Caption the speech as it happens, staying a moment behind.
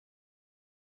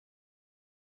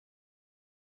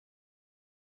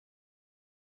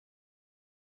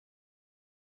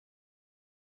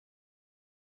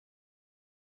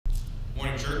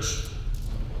Morning, church.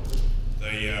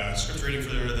 The scripture reading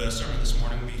for the sermon this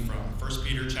morning will be from 1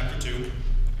 Peter chapter 2,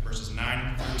 verses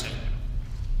 9 through 10.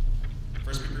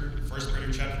 1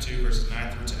 Peter chapter 2, verses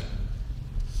 9 through 10.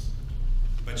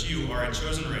 But you are a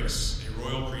chosen race, a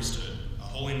royal priesthood, a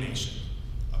holy nation,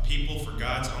 a people for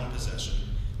God's own possession,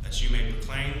 that you may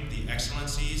proclaim the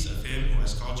excellencies of him who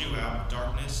has called you out of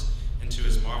darkness into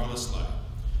his marvelous light.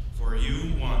 For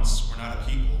you once were not a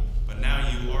people, but now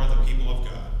you are the people of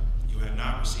God. You had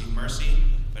not received mercy,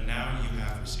 but now you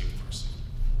have received mercy.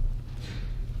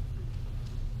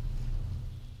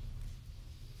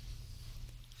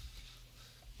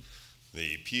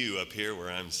 The pew up here where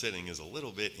I'm sitting is a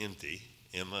little bit empty.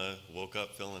 Emma woke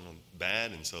up feeling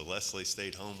bad, and so Leslie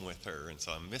stayed home with her. And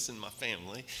so I'm missing my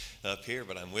family up here,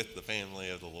 but I'm with the family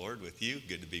of the Lord, with you.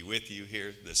 Good to be with you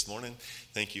here this morning.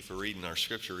 Thank you for reading our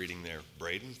scripture reading there,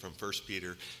 Braden, from 1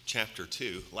 Peter chapter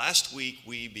 2. Last week,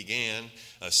 we began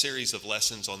a series of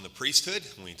lessons on the priesthood.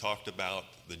 We talked about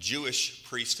the Jewish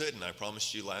priesthood, and I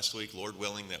promised you last week, Lord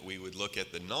willing, that we would look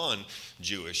at the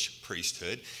non-Jewish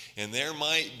priesthood. And there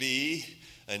might be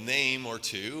a name or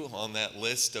two on that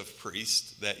list of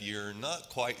priests that you're not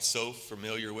quite so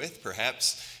familiar with.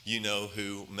 Perhaps you know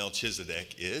who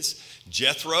Melchizedek is.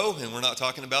 Jethro, and we're not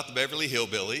talking about the Beverly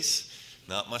Hillbillies,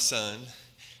 not my son.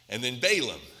 And then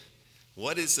Balaam.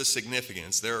 What is the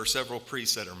significance? There are several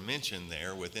priests that are mentioned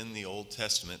there within the Old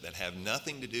Testament that have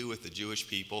nothing to do with the Jewish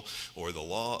people or the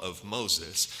law of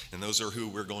Moses, and those are who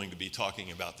we're going to be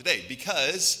talking about today,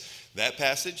 because that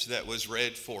passage that was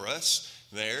read for us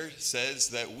there says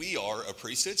that we are a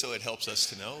priesthood, so it helps us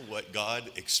to know what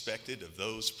God expected of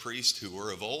those priests who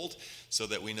were of old, so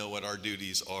that we know what our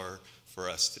duties are for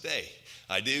us today.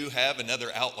 I do have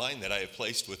another outline that I have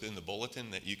placed within the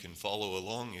bulletin that you can follow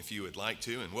along if you would like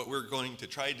to. And what we're going to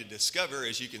try to discover,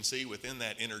 as you can see within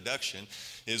that introduction,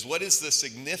 is what is the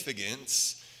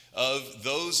significance of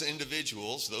those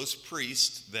individuals, those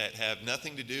priests that have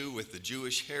nothing to do with the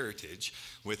Jewish heritage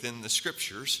within the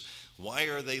scriptures. Why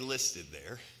are they listed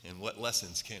there, and what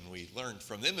lessons can we learn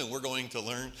from them? And we're going to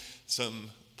learn some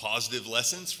positive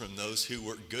lessons from those who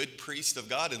were good priests of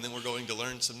God, and then we're going to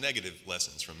learn some negative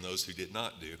lessons from those who did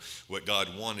not do what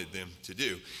God wanted them to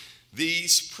do.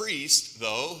 These priests,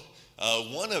 though,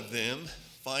 one of them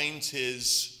finds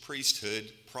his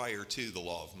priesthood prior to the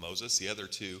law of Moses. The other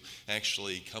two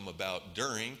actually come about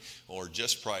during or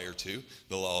just prior to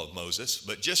the law of Moses.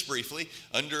 But just briefly,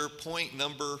 under point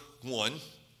number 1,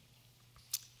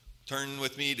 turn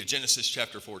with me to Genesis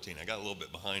chapter 14. I got a little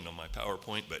bit behind on my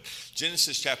PowerPoint, but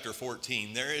Genesis chapter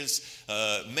 14, there is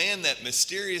a man that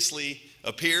mysteriously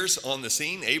appears on the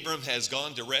scene. Abram has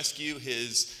gone to rescue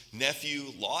his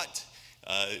nephew Lot.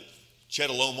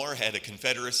 Chedorlaomer had a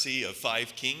confederacy of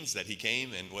 5 kings that he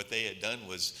came, and what they had done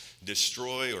was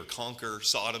destroy or conquer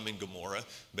Sodom and Gomorrah,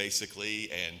 basically,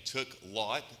 and took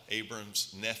Lot,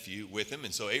 Abram's nephew, with him.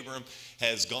 And so Abram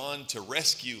has gone to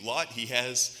rescue Lot. He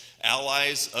has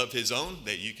allies of his own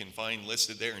that you can find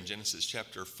listed there in Genesis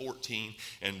chapter 14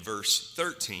 and verse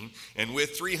 13. And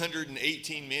with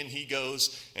 318 men, he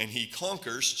goes and he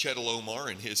conquers Chedorlaomer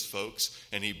and his folks,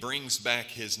 and he brings back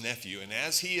his nephew. And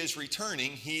as he is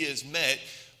returning, he is met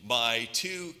by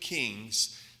 2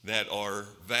 kings that are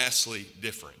vastly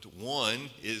different.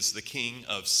 One is the king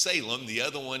of Salem. The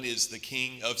other one is the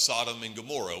king of Sodom and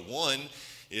Gomorrah. One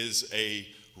is a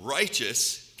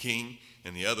righteous king,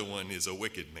 and the other one is a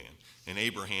wicked man. And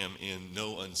Abraham, in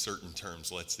no uncertain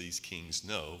terms, lets these kings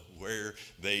know where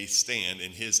they stand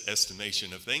in his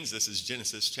estimation of things. This is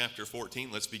Genesis chapter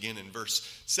 14. Let's begin in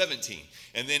verse 17.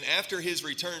 And then after his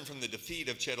return from the defeat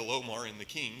of Chedorlaomer and the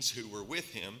kings who were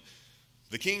with him,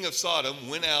 the king of Sodom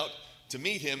went out to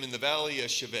meet him in the valley of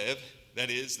Shevev, that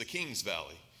is, the king's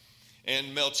valley.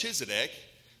 And Melchizedek,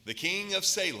 the king of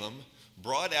Salem,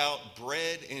 brought out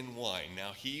bread and wine.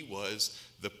 Now he was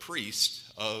the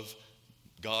priest of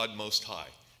God Most High.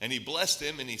 And he blessed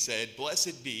him, and he said,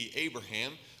 "Blessed be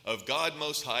Abraham of God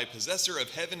Most High, possessor of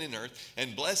heaven and earth,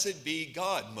 and blessed be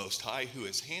God Most High, who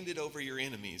has handed over your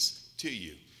enemies to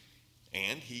you."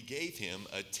 And he gave him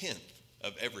 1/10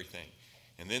 of everything.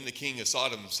 And then the king of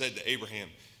Sodom said to Abraham,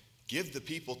 "Give the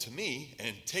people to me,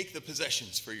 and take the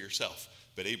possessions for yourself."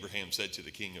 But Abraham said to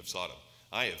the king of Sodom,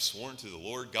 "I have sworn to the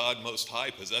Lord God Most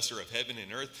High, possessor of heaven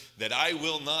and earth, that I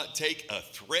will not take a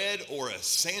thread or a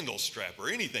sandal strap or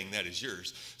anything that is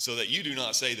yours, so that you do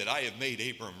not say that I have made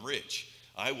Abram rich.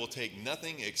 I will take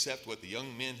nothing except what the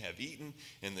young men have eaten,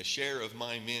 and the share of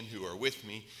my men who are with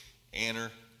me,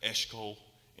 Aner, Eshcol,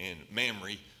 and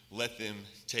Mamre, let them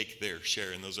take their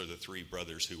share." And those are the 3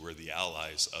 brothers who were the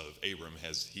allies of Abram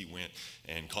as he went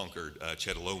and conquered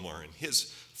Chedorlaomer and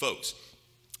his folks.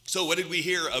 So what did we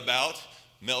hear about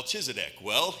Melchizedek?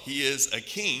 Well, he is a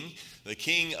king, the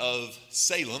king of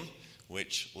Salem,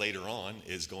 which later on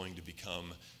is going to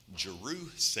become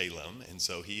Jerusalem, and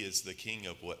so he is the king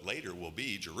of what later will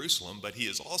be Jerusalem, but he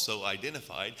is also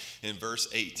identified in verse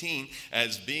 18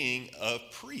 as being a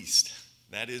priest.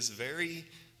 That is very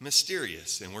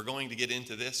mysterious, and we're going to get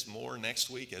into this more next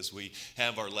week as we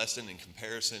have our lesson in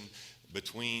comparison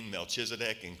between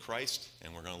Melchizedek and Christ,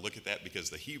 and we're going to look at that because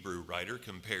the Hebrew writer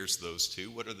compares those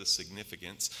two. What are the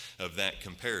significance of that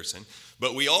comparison?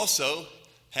 But we also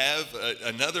have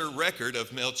another record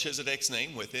of Melchizedek's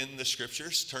name within the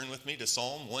scriptures. Turn with me to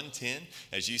Psalm 110.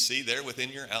 As you see there within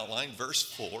your outline, verse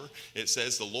 4, it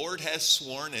says, "The Lord has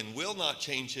sworn and will not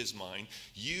change his mind.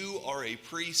 You are a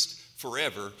priest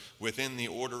forever within the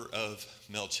order of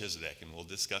Melchizedek." And we'll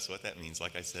discuss what that means,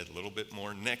 like I said, a little bit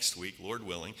more next week, Lord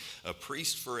willing. A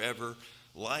priest forever,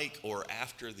 like or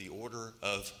after the order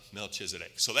of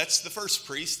Melchizedek. So that's the first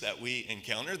priest that we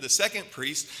encounter. The second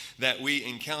priest that we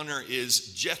encounter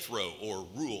is Jethro, or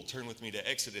Rule. Turn with me to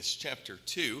Exodus chapter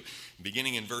 2,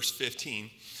 beginning in verse 15.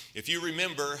 If you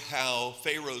remember how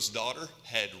Pharaoh's daughter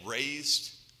had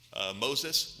raised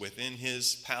Moses within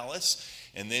his palace,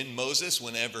 and then Moses,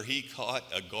 whenever he caught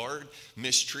a guard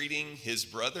mistreating his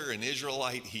brother, an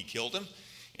Israelite, he killed him.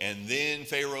 And then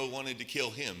Pharaoh wanted to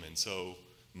kill him, and so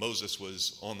Moses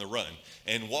was on the run.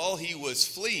 And while he was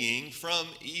fleeing from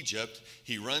Egypt,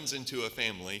 he runs into a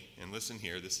family. And listen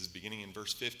here, this is beginning in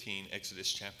verse 15,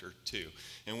 Exodus chapter 2.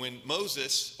 And when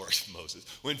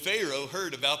when Pharaoh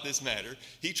heard about this matter,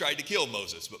 he tried to kill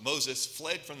Moses. But Moses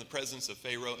fled from the presence of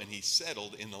Pharaoh, and he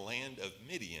settled in the land of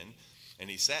Midian, and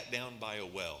he sat down by a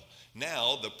well.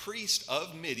 Now the priest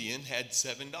of Midian had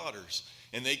 7 daughters,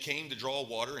 and they came to draw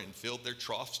water and filled their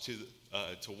troughs to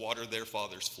water their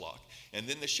father's flock. And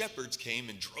then the shepherds came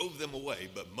and drove them away.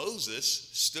 But Moses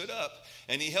stood up,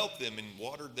 and he helped them and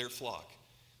watered their flock.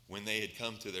 When they had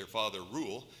come to their father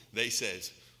Reuel, he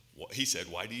said,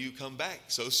 "Why do you come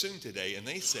back so soon today?" And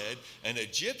they said, "An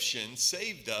Egyptian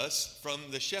saved us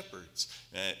from the shepherds."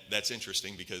 That's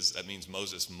interesting because that means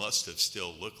Moses must have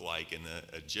still looked like an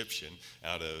Egyptian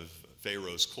out of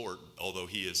Pharaoh's court. Although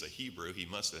he is a Hebrew, he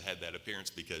must have had that appearance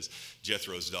because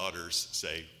Jethro's daughters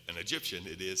say, "An Egyptian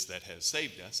it is that has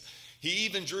saved us. He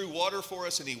even drew water for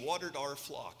us, and he watered our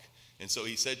flock." And so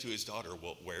he said to his daughter,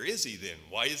 "Well, where is he then?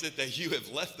 Why is it that you have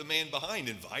left the man behind?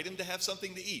 Invite him to have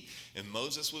something to eat." And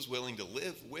Moses was willing to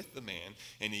live with the man,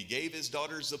 and he gave his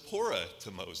daughter Zipporah to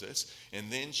Moses.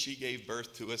 And then she gave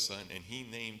birth to a son, and he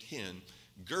named him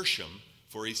Gershom,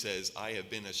 for he says, "I have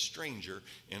been a stranger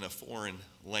in a foreign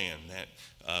land." That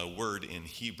word in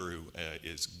Hebrew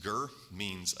is ger,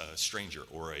 means a stranger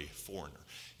or a foreigner.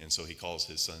 And so he calls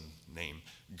his son name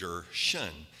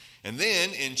Gershon. And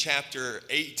then in chapter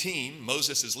 18,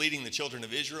 Moses is leading the children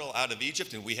of Israel out of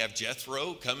Egypt, and we have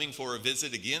Jethro coming for a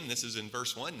visit again. This is in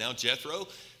verse 1. Now Jethro,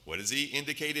 what is he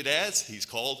indicated as? He's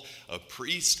called a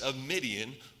priest of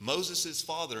Midian. Moses'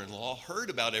 father-in-law heard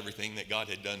about everything that God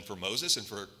had done for Moses and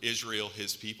for Israel,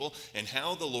 his people, and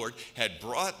how the Lord had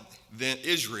brought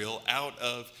Israel out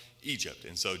of Egypt.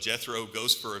 And so Jethro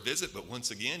goes for a visit, but once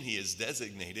again, he is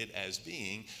designated as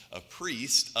being a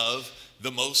priest of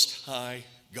the Most High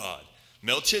God.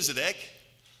 Melchizedek,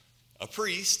 a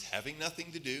priest having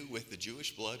nothing to do with the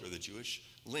Jewish blood or the Jewish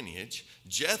lineage.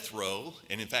 Jethro,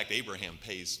 and in fact, Abraham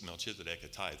pays Melchizedek a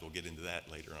tithe. We'll get into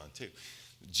that later on too.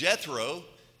 Jethro,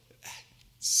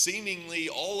 seemingly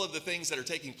all of the things that are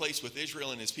taking place with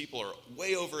Israel and his people are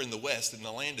way over in the west in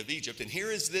the land of Egypt. And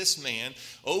here is this man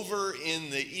over in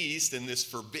the east in this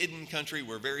forbidden country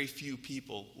where very few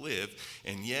people live.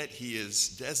 And yet he is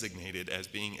designated as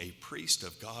being a priest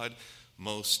of God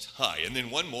Most High. And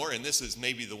then one more, and this is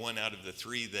maybe the one out of the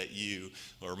three that you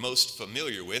are most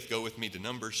familiar with. Go with me to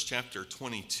Numbers chapter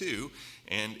 22,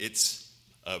 and it's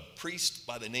a priest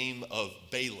by the name of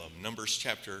Balaam. Numbers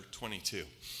chapter 22.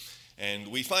 And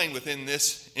we find within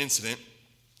this incident,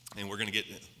 and we're going to get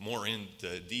more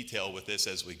into detail with this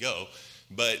as we go,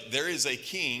 but there is a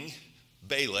king,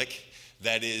 Balak,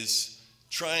 that is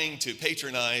trying to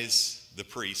patronize the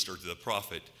priest or the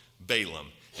prophet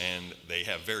Balaam. And they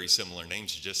have very similar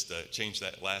names. Just change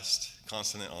that last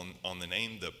consonant on the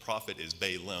name. The prophet is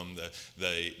Balaam.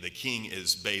 The king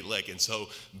is Balak. And so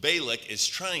Balak is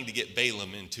trying to get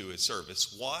Balaam into his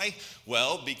service. Why?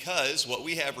 Well, because what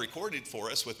we have recorded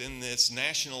for us within this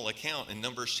national account in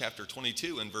Numbers chapter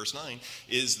 22 and verse 9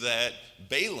 is that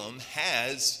Balaam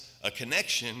has a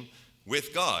connection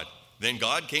with God. Then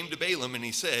God came to Balaam and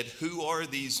he said, "Who are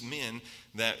these men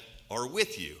that are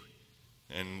with you?"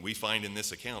 And we find in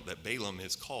this account that Balaam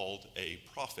is called a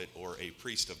prophet or a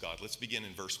priest of God. Let's begin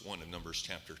in verse 1 of Numbers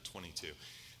chapter 22.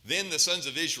 Then the sons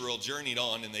of Israel journeyed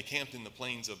on, and they camped in the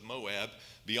plains of Moab,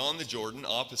 beyond the Jordan,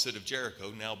 opposite of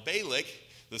Jericho. Now Balak,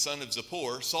 the son of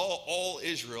Zippor, saw all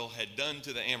Israel had done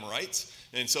to the Amorites,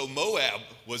 and so Moab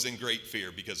was in great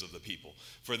fear because of the people,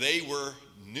 for they were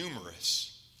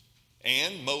numerous.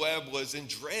 And Moab was in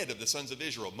dread of the sons of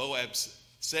Israel. Moab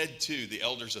said to the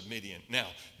elders of Midian, now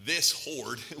this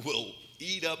horde will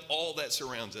eat up all that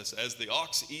surrounds us, as the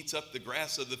ox eats up the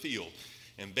grass of the field.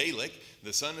 And Balak,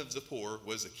 the son of Zippor,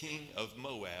 was the king of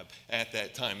Moab at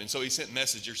that time. And so he sent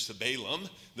messengers to Balaam,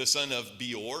 the son of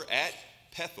Beor, at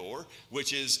Pethor,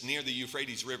 which is near the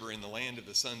Euphrates River in the land of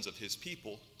the sons of his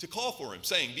people, to call for him,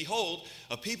 saying, behold,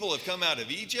 a people have come out of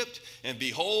Egypt, and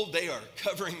behold, they are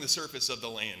covering the surface of the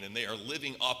land, and they are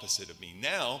living opposite of me.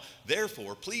 Now,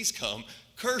 therefore, please come,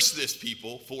 curse this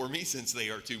people for me, since they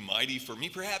are too mighty for me.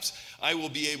 Perhaps I will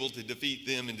be able to defeat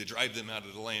them and to drive them out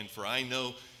of the land, for I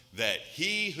know that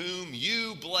he whom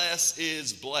you bless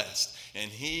is blessed,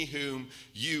 and he whom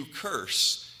you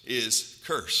curse is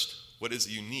cursed. What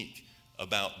is unique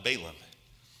about Balaam?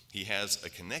 He has a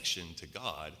connection to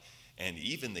God, and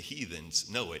even the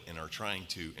heathens know it and are trying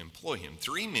to employ him.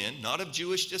 3 men, not of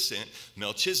Jewish descent,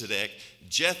 Melchizedek,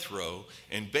 Jethro,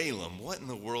 and Balaam. What in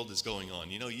the world is going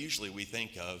on? You know, usually we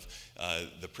think of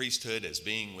the priesthood as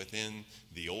being within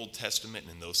the Old Testament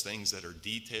and those things that are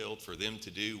detailed for them to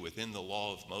do within the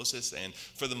law of Moses. And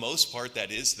for the most part,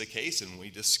 that is the case. And we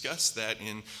discussed that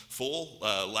in full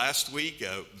last week,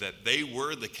 that they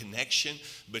were the connection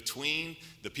between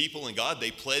the people and God.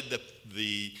 They pled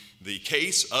the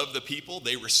case of the people.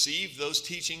 They received those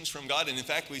teachings from God. And in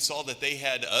fact, we saw that they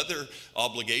had other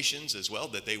obligations as well,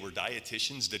 that they were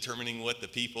dietitians determining what the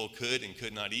people could and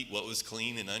could not eat, what was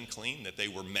clean and unclean, that they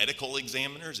were medical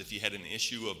examiners. If you had an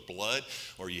issue of blood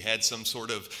or you had some sort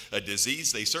of a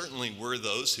disease, they certainly were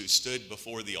those who stood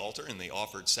before the altar and they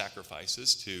offered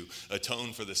sacrifices to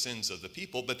atone for the sins of the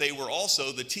people. But they were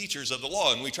also the teachers of the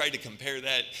law. And we tried to compare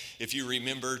that, if you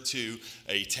remember, to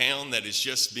a town that is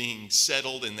just being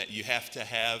settled, and that you have to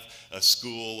have a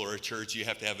school or a church, you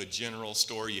have to have a general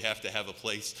store, you have to have a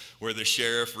place where the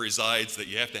sheriff resides, that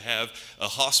you have to have a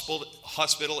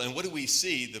hospital. And what do we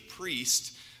see? The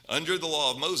priest, under the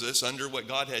law of Moses, under what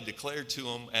God had declared to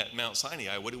them at Mount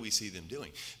Sinai, what do we see them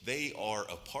doing? They are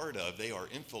a part of, they are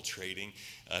infiltrating,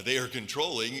 they are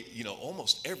controlling,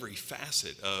 almost every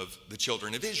facet of the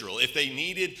children of Israel. If they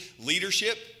needed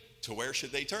leadership, to where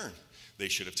should they turn? They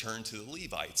should have turned to the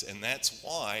Levites. And that's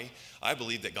why I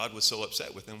believe that God was so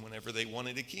upset with them whenever they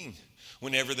wanted a king.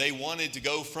 Whenever they wanted to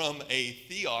go from a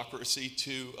theocracy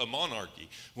to a monarchy.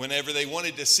 Whenever they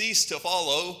wanted to cease to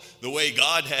follow the way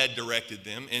God had directed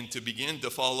them and to begin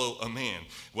to follow a man.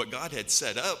 What God had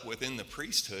set up within the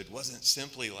priesthood wasn't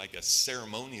simply like a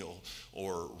ceremonial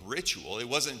or ritual. It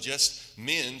wasn't just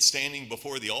men standing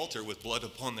before the altar with blood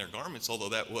upon their garments, although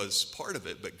that was part of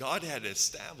it. But God had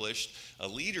established a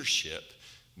leadership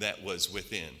that was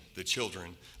within the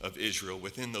children of Israel,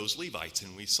 within those Levites.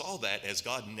 And we saw that as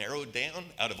God narrowed down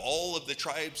out of all of the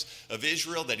tribes of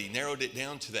Israel, that he narrowed it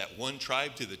down to that one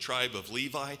tribe, to the tribe of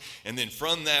Levi. And then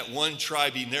from that one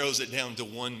tribe, he narrows it down to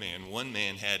one man. One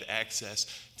man had access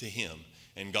to him.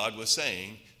 And God was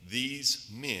saying,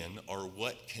 these men are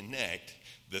what connect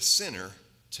the sinner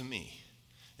to me.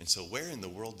 And so where in the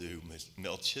world do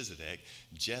Melchizedek,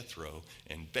 Jethro,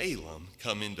 and Balaam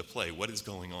come into play? What is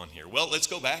going on here? Well, let's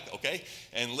go back, okay?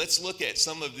 And let's look at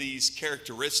some of these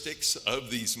characteristics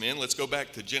of these men. Let's go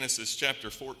back to Genesis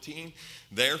chapter 14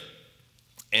 there.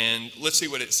 And let's see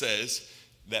what it says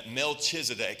that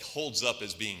Melchizedek holds up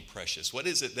as being precious. What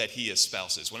is it that he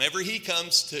espouses? Whenever he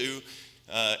comes to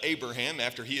Abraham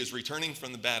after he is returning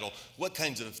from the battle, what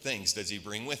kinds of things does he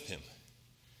bring with him?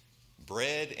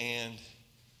 Bread and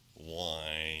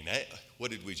wine.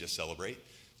 What did we just celebrate?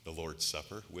 The Lord's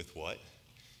Supper with what?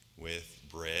 With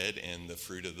bread and the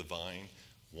fruit of the vine.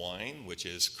 Wine, which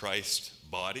is Christ's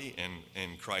body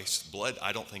and Christ's blood.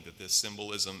 I don't think that this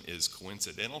symbolism is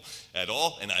coincidental at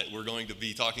all. And we're going to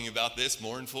be talking about this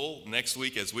more in full next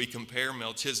week as we compare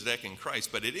Melchizedek and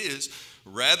Christ. But it is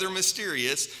rather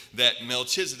mysterious that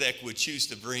Melchizedek would choose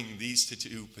to bring these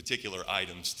two particular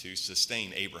items to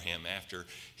sustain Abraham after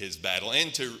his battle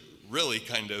and to really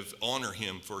kind of honor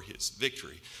him for his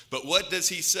victory. But what does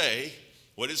he say?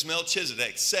 What does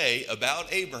Melchizedek say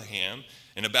about Abraham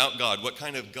and about God? What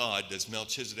kind of God does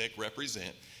Melchizedek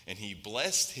represent? And he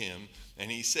blessed him,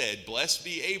 and he said, "Blessed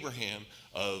be Abraham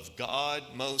of God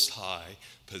Most High,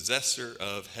 possessor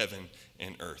of heaven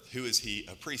and earth." Who is he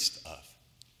a priest of?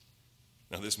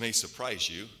 Now, this may surprise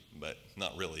you, but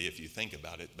not really if you think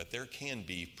about it. But there can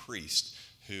be priests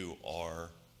who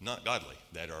are not godly,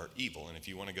 that are evil. And if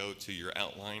you want to go to your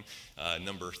outline,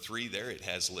 number 3 there, it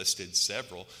has listed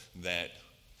several that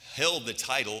held the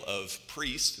title of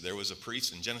priest. There was a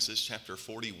priest in Genesis chapter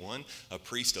 41, a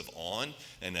priest of On,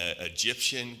 an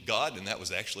Egyptian god, and that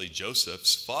was actually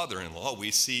Joseph's father-in-law. We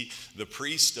see the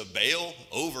priest of Baal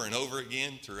over and over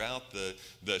again throughout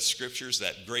the scriptures,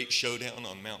 that great showdown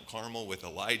on Mount Carmel with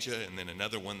Elijah, and then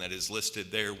another one that is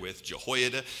listed there with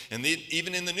Jehoiada. And then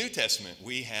even in the New Testament,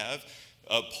 we have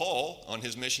Paul on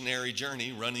his missionary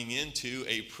journey running into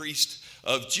a priest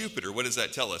of Jupiter. What does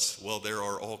that tell us? Well, there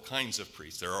are all kinds of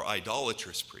priests. There are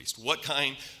idolatrous priests. What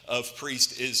kind of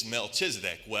priest is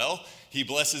Melchizedek? Well, he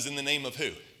blesses in the name of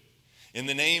who? In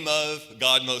the name of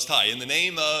God Most High, in the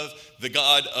name of the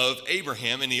God of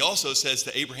Abraham. And he also says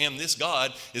to Abraham, this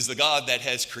God is the God that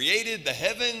has created the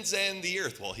heavens and the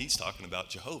earth. Well, he's talking about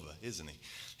Jehovah, isn't he?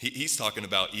 He's talking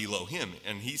about Elohim.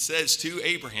 And he says to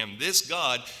Abraham, this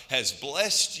God has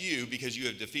blessed you because you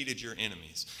have defeated your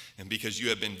enemies and because you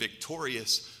have been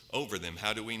victorious over them.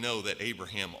 How do we know that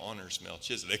Abraham honors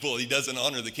Melchizedek? Well, he doesn't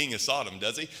honor the king of Sodom,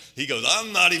 does he? He goes,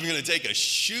 I'm not even going to take a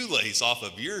shoelace off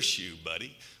of your shoe,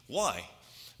 buddy. Why?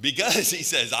 Because he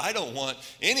says, I don't want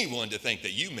anyone to think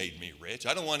that you made me rich.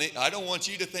 I don't want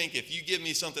you to think if you give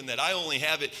me something that I only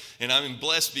have it and I'm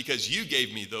blessed because you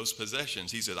gave me those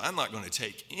possessions. He said, I'm not going to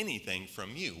take anything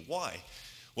from you. Why?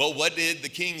 Well, what did the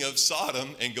king of Sodom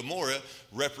and Gomorrah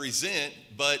represent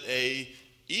but a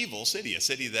evil city, a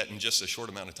city that in just a short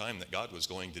amount of time that God was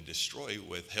going to destroy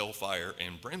with hellfire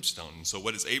and brimstone? And so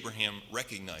what is Abraham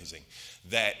recognizing?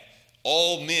 That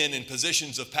all men in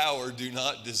positions of power do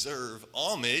not deserve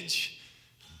homage,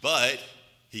 but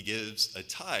he gives a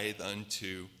tithe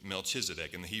unto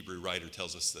Melchizedek. And the Hebrew writer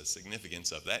tells us the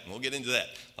significance of that. And we'll get into that,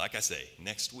 like I say,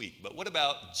 next week. But what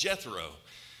about Jethro?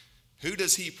 Who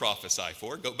does he prophesy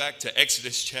for? Go back to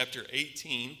Exodus chapter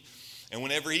 18. And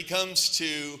whenever he comes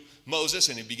to Moses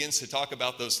and he begins to talk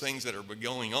about those things that are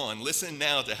going on, listen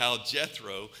now to how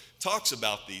Jethro talks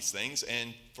about these things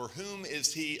and for whom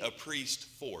is he a priest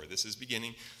for. This is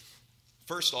beginning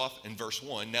first off in verse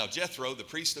 1. Now Jethro, the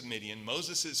priest of Midian,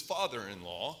 Moses'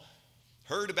 father-in-law,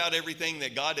 heard about everything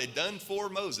that God had done for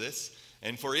Moses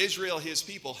and for Israel, his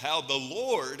people, how the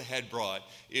Lord had brought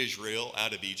Israel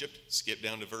out of Egypt. Skip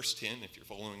down to verse 10 if you're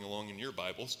following along in your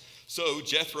Bibles. So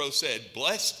Jethro said,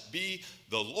 blessed be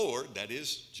the Lord, that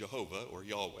is Jehovah or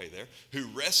Yahweh there,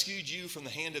 who rescued you from the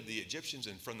hand of the Egyptians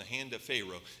and from the hand of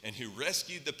Pharaoh, and who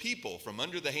rescued the people from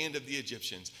under the hand of the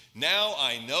Egyptians. Now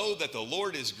I know that the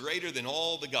Lord is greater than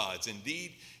all the gods.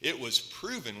 Indeed, it was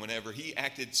proven whenever he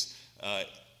acted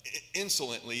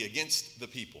insolently against the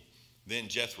people. Then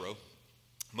Jethro,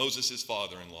 Moses'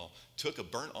 father-in-law, took a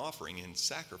burnt offering and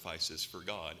sacrifices for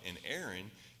God, and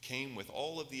Aaron came with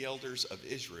all of the elders of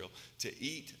Israel to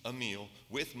eat a meal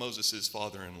with Moses'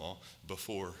 father-in-law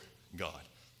before God.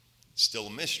 Still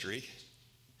a mystery,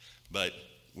 but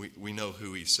we know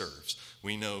who he serves.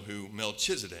 We know who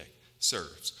Melchizedek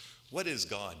serves. What is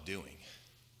God doing?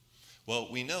 Well,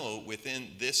 we know within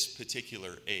this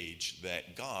particular age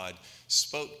that God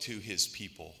spoke to his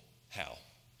people how?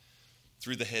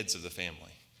 Through the heads of the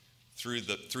family. Through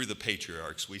the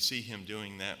patriarchs. We see him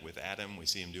doing that with Adam. We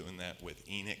see him doing that with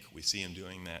Enoch. We see him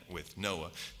doing that with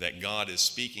Noah. That God is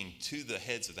speaking to the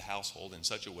heads of the household in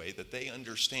such a way that they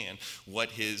understand what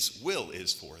his will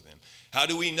is for them. How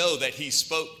do we know that he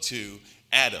spoke to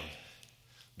Adam?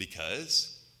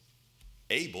 Because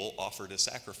Abel offered a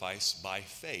sacrifice by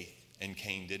faith and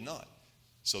Cain did not.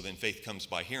 So then faith comes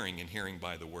by hearing and hearing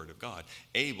by the word of God.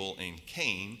 Abel and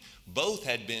Cain both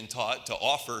had been taught to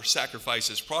offer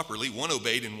sacrifices properly. One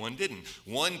obeyed and one didn't.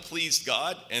 One pleased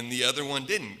God and the other one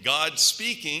didn't. God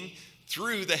speaking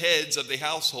through the heads of the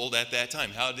household at that time.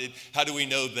 How do we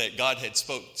know that God had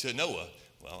spoke to Noah?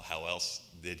 Well, how else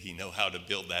did he know how to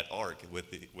build that ark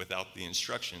without the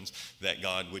instructions that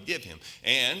God would give him?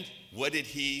 And what did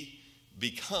he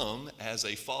become as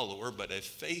a follower, but a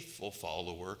faithful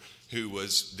follower who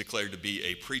was declared to be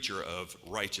a preacher of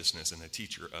righteousness and a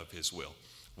teacher of his will?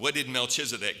 What did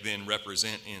Melchizedek then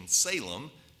represent in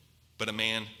Salem, but a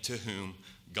man to whom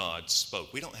God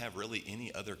spoke? We don't have really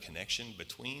any other connection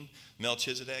between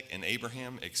Melchizedek and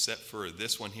Abraham except for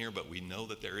this one here, but we know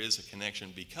that there is a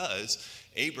connection because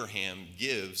Abraham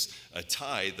gives a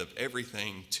tithe of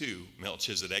everything to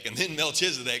Melchizedek. And then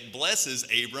Melchizedek blesses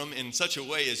Abram in such a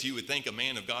way as you would think a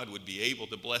man of God would be able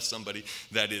to bless somebody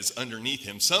that is underneath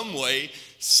him. Some way,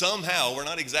 somehow, we're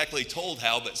not exactly told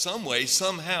how, but some way,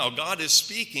 somehow, God is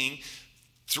speaking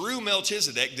through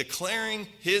Melchizedek, declaring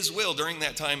his will during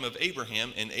that time of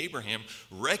Abraham, and Abraham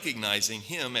recognizing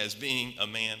him as being a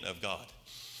man of God.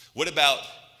 What about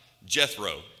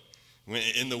Jethro?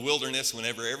 In the wilderness,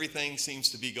 whenever everything seems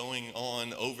to be going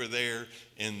on over there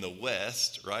in the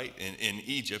west, right, in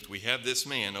Egypt, we have this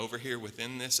man over here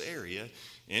within this area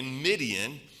in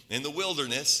Midian, in the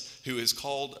wilderness, who is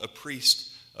called a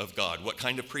priest of God. What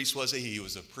kind of priest was he? He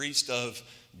was a priest of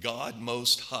God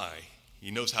Most High.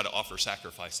 He knows how to offer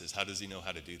sacrifices. How does he know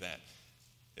how to do that?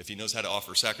 If he knows how to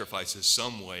offer sacrifices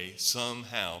some way,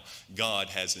 somehow, God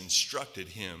has instructed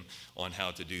him on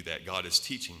how to do that. God is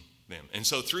teaching them. And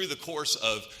so through the course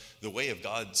of the way of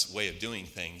God's way of doing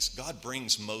things, God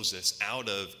brings Moses out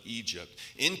of Egypt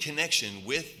in connection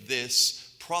with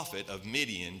this prophet of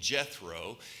Midian,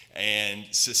 Jethro, and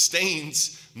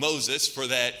sustains Moses for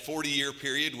that 40-year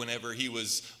period whenever he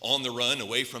was on the run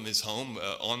away from his home,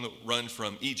 on the run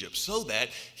from Egypt, so that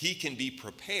he can be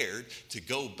prepared to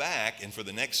go back and for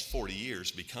the next 40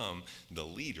 years become the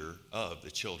leader of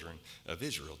the children of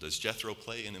Israel. Does Jethro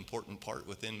play an important part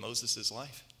within Moses'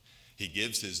 life? He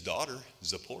gives his daughter,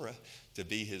 Zipporah, to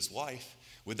be his wife.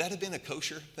 Would that have been a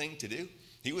kosher thing to do?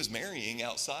 He was marrying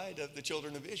outside of the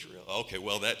children of Israel. Okay,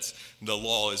 well, the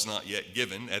law is not yet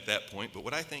given at that point. But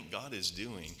what I think God is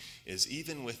doing is,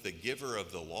 even with the giver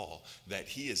of the law, that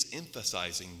he is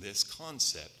emphasizing this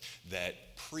concept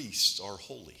that priests are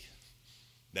holy,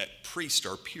 that priests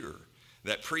are pure,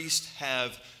 that priests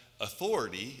have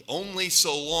authority only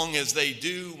so long as they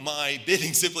do my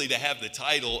bidding. Simply to have the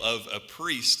title of a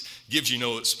priest gives you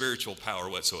no spiritual power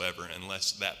whatsoever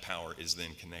unless that power is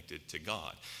then connected to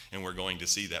God. And we're going to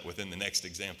see that within the next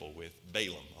example with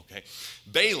Balaam. Okay,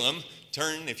 Balaam,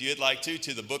 turn if you'd like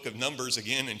to the book of Numbers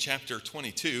again in chapter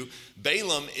 22.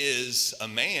 Balaam is a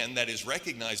man that is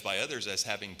recognized by others as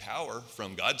having power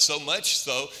from God, so much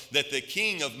so that the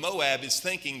king of Moab is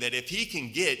thinking that if he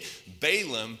can get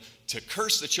Balaam to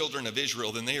curse the children of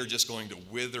Israel, then they are just going to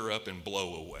wither up and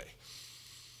blow away.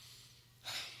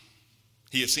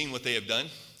 He has seen what they have done,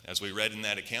 as we read in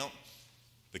that account.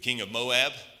 The king of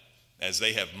Moab, as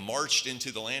they have marched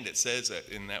into the land, it says that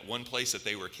in that one place that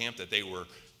they were camped, that they were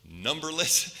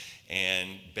numberless, and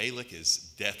Balak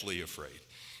is deathly afraid.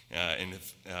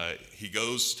 He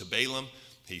goes to Balaam,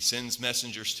 he sends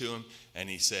messengers to him, and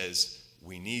he says,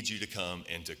 we need you to come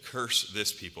and to curse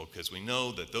this people, because we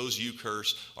know that those you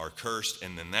curse are cursed,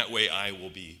 and then that way I will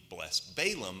be blessed.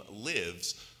 Balaam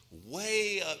lives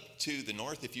way up to the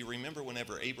north. If you remember,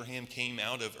 whenever Abraham came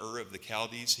out of Ur of the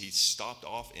Chaldees, he stopped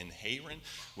off in Haran,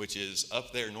 which is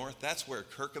up there north. That's where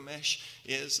Carchemish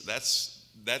is.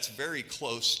 That's very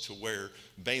close to where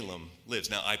Balaam lives.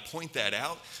 Now, I point that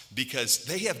out because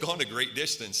they have gone a great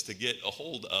distance to get a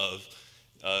hold of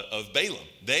Balaam.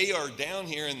 They are down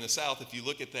here in the south. If you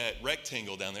look at that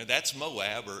rectangle down there, that's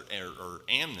Moab or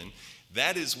Ammon.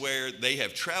 That is where they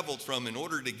have traveled from in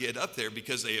order to get up there,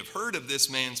 because they have heard of this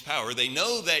man's power. They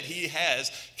know that he has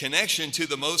connection to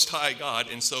the Most High God.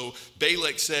 And so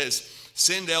Balak says,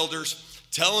 send elders,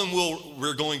 tell him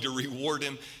we're going to reward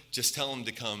him. Just tell him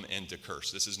to come and to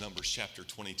curse. This is Numbers chapter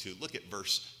 22. Look at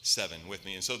verse 7 with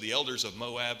me. And so the elders of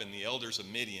Moab and the elders of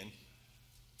Midian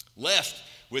left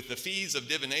with the fees of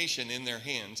divination in their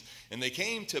hands, and they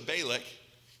came to Balak,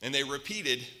 and they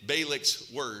repeated Balak's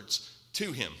words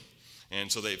to him. And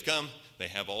so they've come, they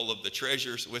have all of the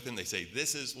treasures with them. They say,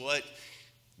 this is what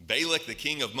Balak, the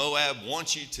king of Moab,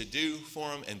 wants you to do for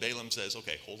him. And Balaam says,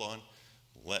 okay, hold on.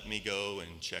 Let me go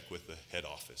and check with the head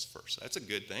office first. That's a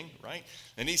good thing, right?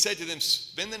 And he said to them,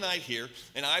 spend the night here,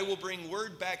 and I will bring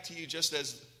word back to you just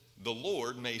as the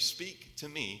Lord may speak to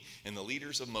me. And the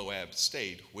leaders of Moab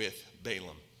stayed with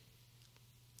Balaam.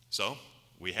 So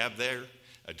we have there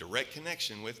a direct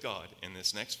connection with God in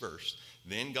this next verse.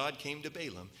 Then God came to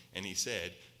Balaam and he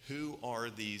said, who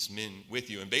are these men with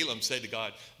you? And Balaam said to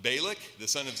God, Balak, the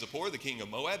son of Zippor, the king of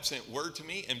Moab, sent word to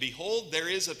me, and behold, there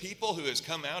is a people who has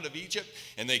come out of Egypt,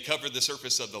 and they cover the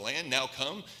surface of the land. Now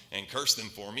come and curse them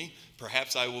for me.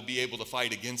 Perhaps I will be able to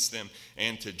fight against them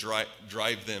and to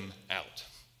drive them out.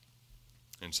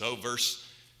 And so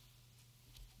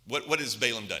what has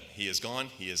Balaam done? He has gone,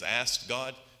 he has asked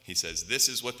God. He says, this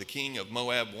is what the king of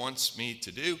Moab wants me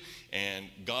to do. And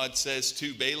God says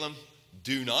to Balaam,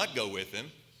 do not go with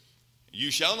him. You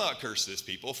shall not curse this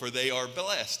people, for they are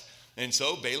blessed. And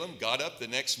so Balaam got up the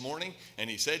next morning, and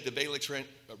he said to Balak's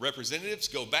representatives,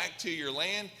 go back to your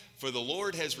land, for the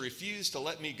Lord has refused to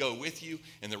let me go with you.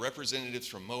 And the representatives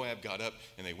from Moab got up,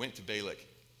 and they went to Balak,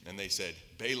 and they said,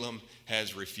 Balaam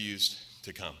has refused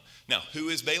to come. Now, who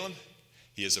is Balaam?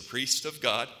 He is a priest of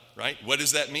God, right? What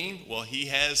does that mean? Well, he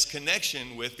has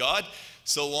connection with God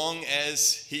so long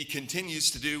as he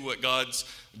continues to do what God's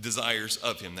desires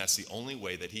of him. That's the only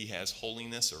way that he has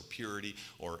holiness or purity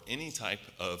or any type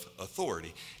of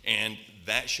authority. And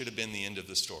that should have been the end of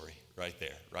the story right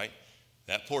there, right?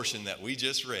 that portion that we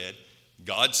just read,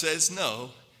 God says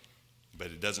no, but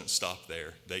it doesn't stop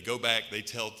there. They go back, they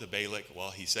tell to Balak,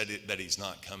 well, he said that he's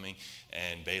not coming.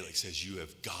 And Balak says, you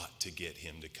have got to get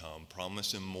him to come.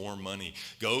 Promise him more money.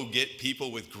 Go get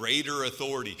people with greater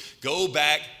authority. Go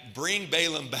back, bring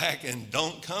Balaam back, and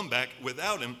don't come back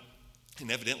without him. And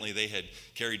evidently they had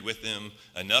carried with them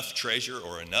enough treasure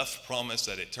or enough promise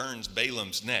that it turns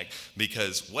Balaam's neck,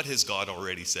 because what has God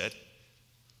already said?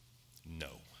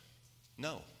 No.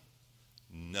 No.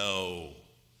 No.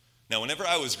 Now, whenever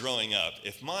I was growing up,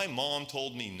 if my mom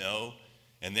told me no,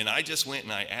 and then I just went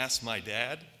and I asked my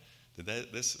dad, did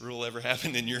this rule ever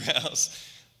happen in your house?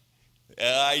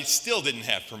 I still didn't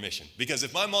have permission. Because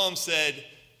if my mom said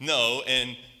no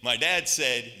and my dad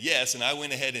said yes and I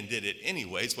went ahead and did it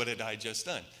anyways, what had I just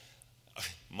done?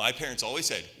 My parents always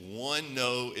said, one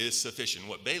no is sufficient.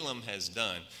 What Balaam has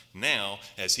done now,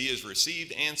 as he has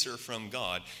received answer from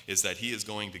God, is that he is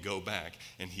going to go back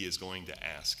and he is going to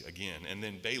ask again. And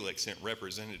then Balak sent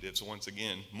representatives once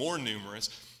again, more numerous,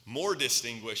 more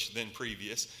distinguished than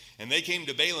previous. And they came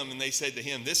to Balaam and they said to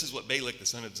him, this is what Balak the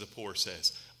son of Zippor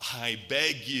says. I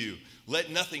beg you, let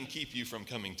nothing keep you from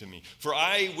coming to me. For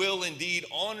I will indeed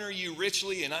honor you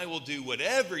richly, and I will do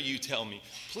whatever you tell me.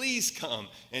 Please come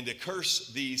and to curse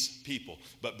these people.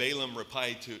 But Balaam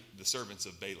replied to the servants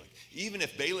of Balak, even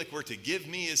if Balak were to give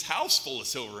me his house full of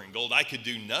silver and gold, I could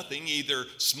do nothing, either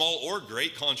small or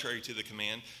great, contrary to the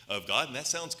command of God. And that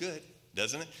sounds good,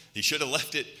 doesn't it? He should have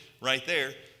left it right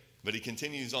there. But he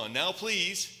continues on. Now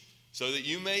please, so that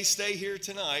you may stay here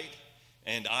tonight,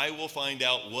 and I will find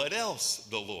out what else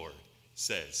the Lord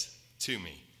says to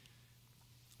me.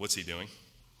 What's he doing?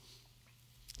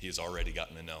 He has already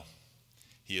gotten to know.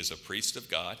 He is a priest of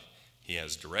God. He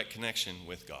has direct connection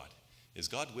with God. Is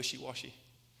God wishy-washy?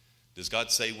 Does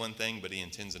God say one thing, but he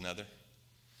intends another?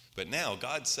 But now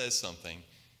God says something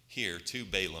here to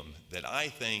Balaam that I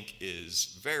think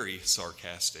is very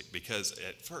sarcastic, because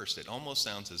at first it almost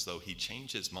sounds as though he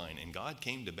changed his mind. And God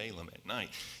came to Balaam at night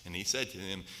and he said to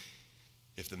him,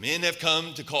 if the men have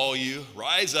come to call you,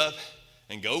 rise up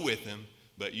and go with them,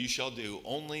 but you shall do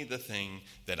only the thing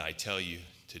that I tell you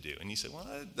to do. And you say, well,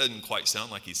 that doesn't quite sound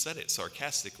like he said it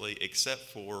sarcastically, except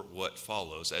for what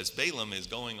follows. As Balaam is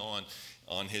going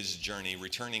on his journey,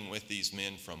 returning with these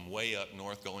men from way up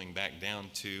north, going back down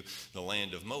to the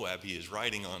land of Moab, he is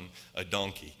riding on a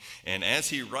donkey. And as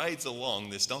he rides along,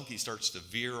 this donkey starts to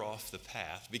veer off the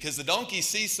path, because the donkey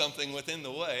sees something within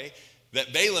the way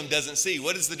that Balaam doesn't see.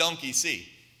 What does the donkey see?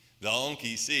 The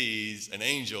donkey sees an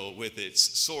angel with its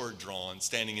sword drawn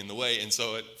standing in the way. And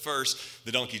so at first,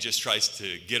 the donkey just tries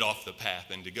to get off the path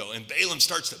and to go. And Balaam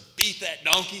starts to beat that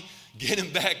donkey, get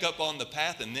him back up on the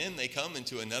path. And then they come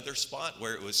into another spot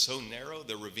where it was so narrow,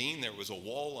 the ravine, there was a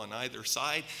wall on either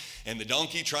side. And the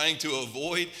donkey, trying to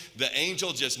avoid the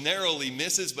angel, just narrowly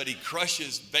misses, but he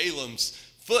crushes Balaam's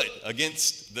foot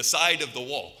against the side of the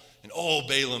wall. And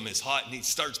Balaam is hot, and he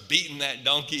starts beating that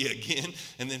donkey again.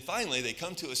 And then finally they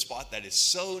come to a spot that is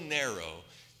so narrow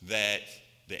that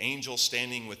the angel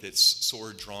standing with its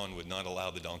sword drawn would not allow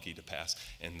the donkey to pass.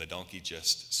 And the donkey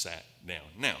just sat down.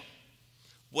 Now,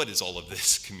 what does all of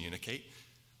this communicate?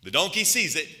 The donkey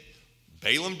sees it.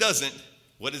 Balaam doesn't.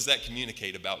 What does that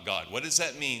communicate about God? What does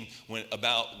that mean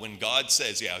when God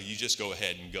says, yeah, you just go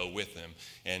ahead and go with them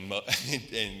and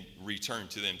return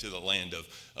to them to the land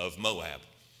of Moab?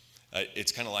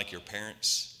 It's kind of like your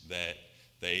parents, that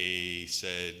they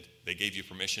said they gave you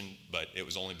permission, but it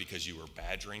was only because you were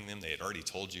badgering them. They had already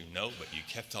told you no, but you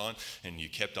kept on,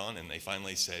 and they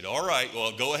finally said, all right,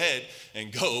 well, go ahead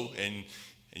and go. And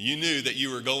you knew that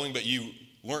you were going, but you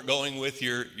weren't going with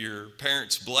your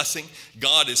parents' blessing.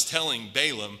 God is telling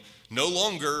Balaam, no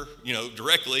longer,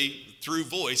 directly through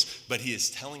voice, but he is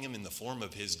telling him in the form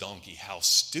of his donkey, how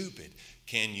stupid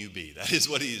can you be? That is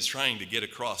what he is trying to get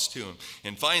across to him.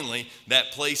 And finally,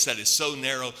 that place that is so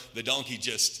narrow, the donkey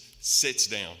just sits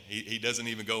down. He doesn't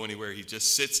even go anywhere. He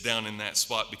just sits down in that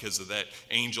spot because of that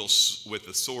angel with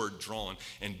the sword drawn.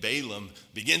 And Balaam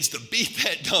begins to beat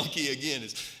that donkey again.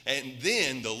 And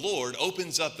then the Lord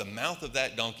opens up the mouth of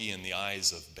that donkey in the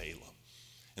eyes of Balaam.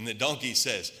 And the donkey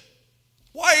says,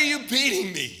 why are you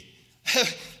beating me?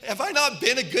 Have I not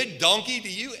been a good donkey to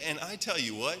you? And I tell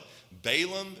you what,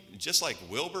 Balaam, just like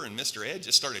Wilbur and Mr. Ed,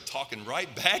 just started talking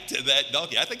right back to that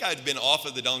donkey. I think I'd been off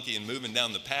of the donkey and moving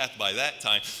down the path by that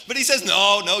time. But he says,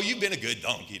 no, you've been a good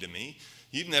donkey to me.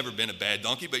 You've never been a bad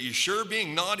donkey, but you're sure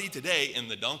being naughty today. And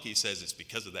the donkey says it's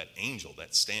because of that angel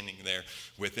that's standing there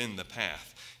within the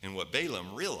path. And what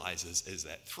Balaam realizes is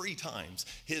that 3 times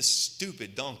his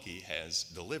stupid donkey has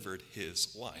delivered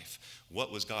his life.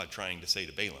 What was God trying to say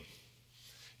to Balaam?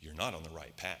 You're not on the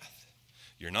right path.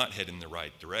 You're not heading the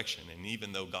right direction. And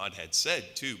even though God had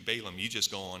said to Balaam, you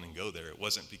just go on and go there, it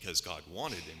wasn't because God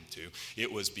wanted him to.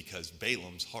 It was because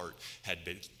Balaam's heart had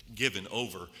been given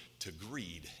over to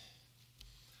greed.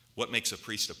 What makes a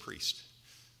priest a priest?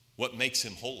 What makes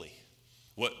him holy?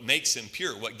 What makes him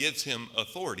pure? What gives him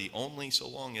authority? Only so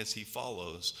long as he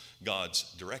follows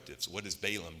God's directives. What is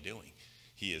Balaam doing?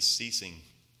 He is ceasing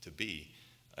to be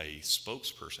a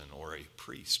spokesperson or a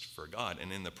priest for God.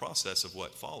 And in the process of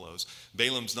what follows,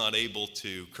 Balaam's not able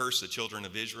to curse the children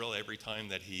of Israel every time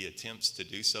that he attempts to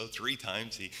do so. 3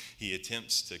 times he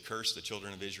attempts to curse the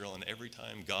children of Israel, and every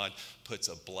time God puts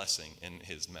a blessing in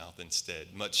his mouth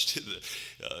instead, much to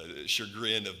the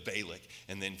chagrin of Balak.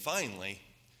 And then finally,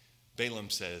 Balaam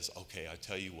says, okay, I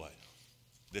tell you what,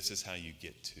 this is how you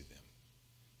get to them.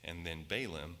 And then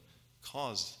Balaam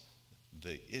caused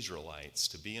the Israelites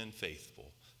to be unfaithful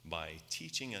by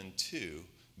teaching unto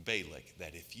Balak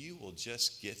that if you will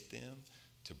just get them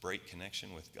to break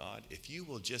connection with God, if you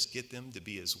will just get them to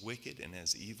be as wicked and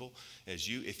as evil as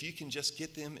you, if you can just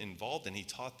get them involved, and he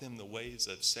taught them the ways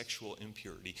of sexual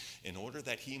impurity in order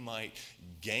that he might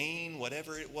gain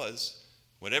whatever it was,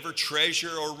 whatever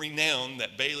treasure or renown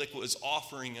that Balak was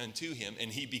offering unto him,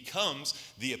 and he becomes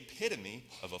the epitome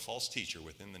of a false teacher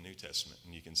within the New Testament.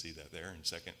 And you can see that there in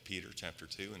 2 Peter chapter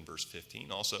 2 and verse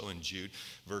 15, also in Jude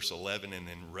verse 11, and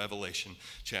in Revelation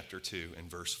chapter 2 and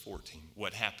verse 14.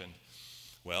 What happened?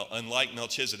 Well, unlike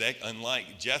Melchizedek,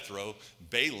 unlike Jethro,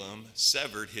 Balaam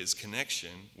severed his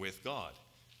connection with God.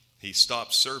 He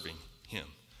stopped serving him.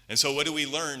 And so what do we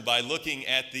learn by looking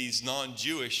at these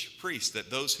non-Jewish priests,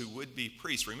 that those who would be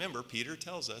priests? Remember, Peter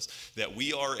tells us that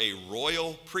we are a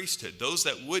royal priesthood. Those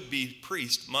that would be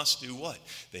priests must do what?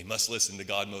 They must listen to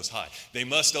God Most High. They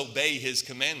must obey his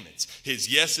commandments, his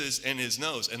yeses and his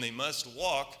nos, and they must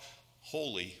walk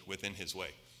holy within his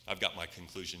way. I've got my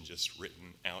conclusion just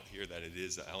written out here, that it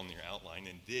is on your outline.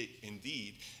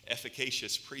 Indeed,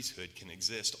 efficacious priesthood can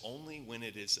exist only when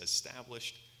it is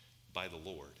established by the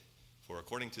Lord. For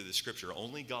according to the scripture,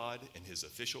 only God and his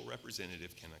official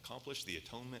representative can accomplish the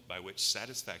atonement by which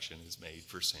satisfaction is made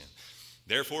for sin.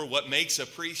 Therefore, what makes a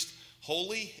priest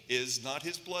holy is not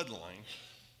his bloodline,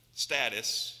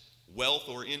 status, wealth,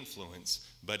 or influence,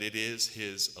 but it is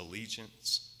his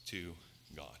allegiance to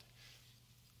God.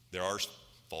 There are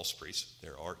false priests.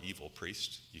 There are evil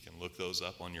priests. You can look those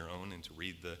up on your own and to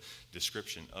read the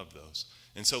description of those.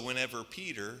 And so whenever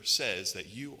Peter says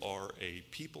that you are a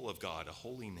people of God, a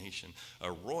holy nation,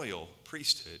 a royal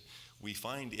priesthood, we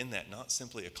find in that not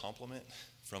simply a compliment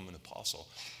from an apostle,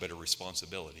 but a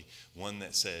responsibility. One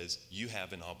that says you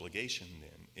have an obligation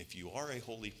then, if you are a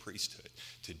holy priesthood,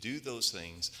 to do those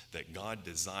things that God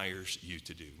desires you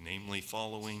to do, namely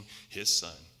following his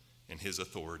Son and his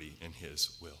authority and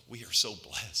his will. We are so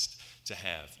blessed to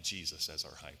have Jesus as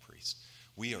our high priest.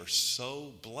 We are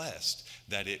so blessed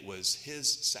that it was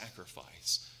his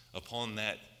sacrifice upon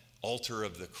that altar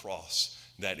of the cross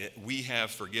that we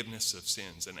have forgiveness of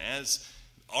sins. And as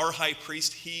our high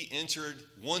priest, he entered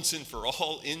once and for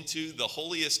all into the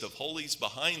holiest of holies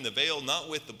behind the veil, not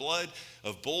with the blood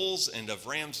of bulls and of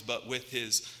rams, but with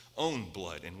his own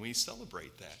blood. And we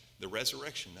celebrate that, the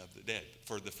resurrection of the dead,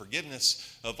 for the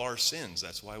forgiveness of our sins.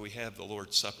 That's why we have the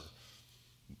Lord's Supper.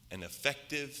 An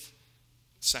effective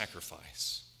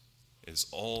sacrifice is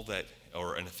all that,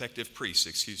 or an effective priest,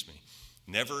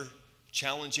 never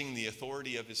challenging the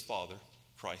authority of his Father,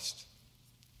 Christ,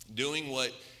 doing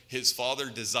what his Father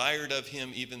desired of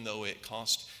him, even though it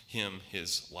cost him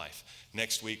his life.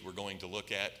 Next week, we're going to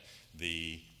look at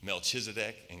the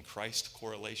Melchizedek and Christ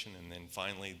correlation, and then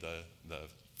finally, the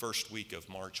first week of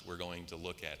March, we're going to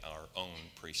look at our own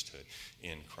priesthood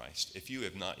in Christ. If you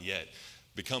have not yet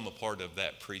become a part of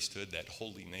that priesthood, that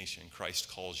holy nation Christ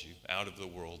calls you out of the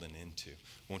world and into,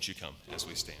 won't you come as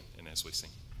we stand and as we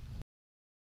sing?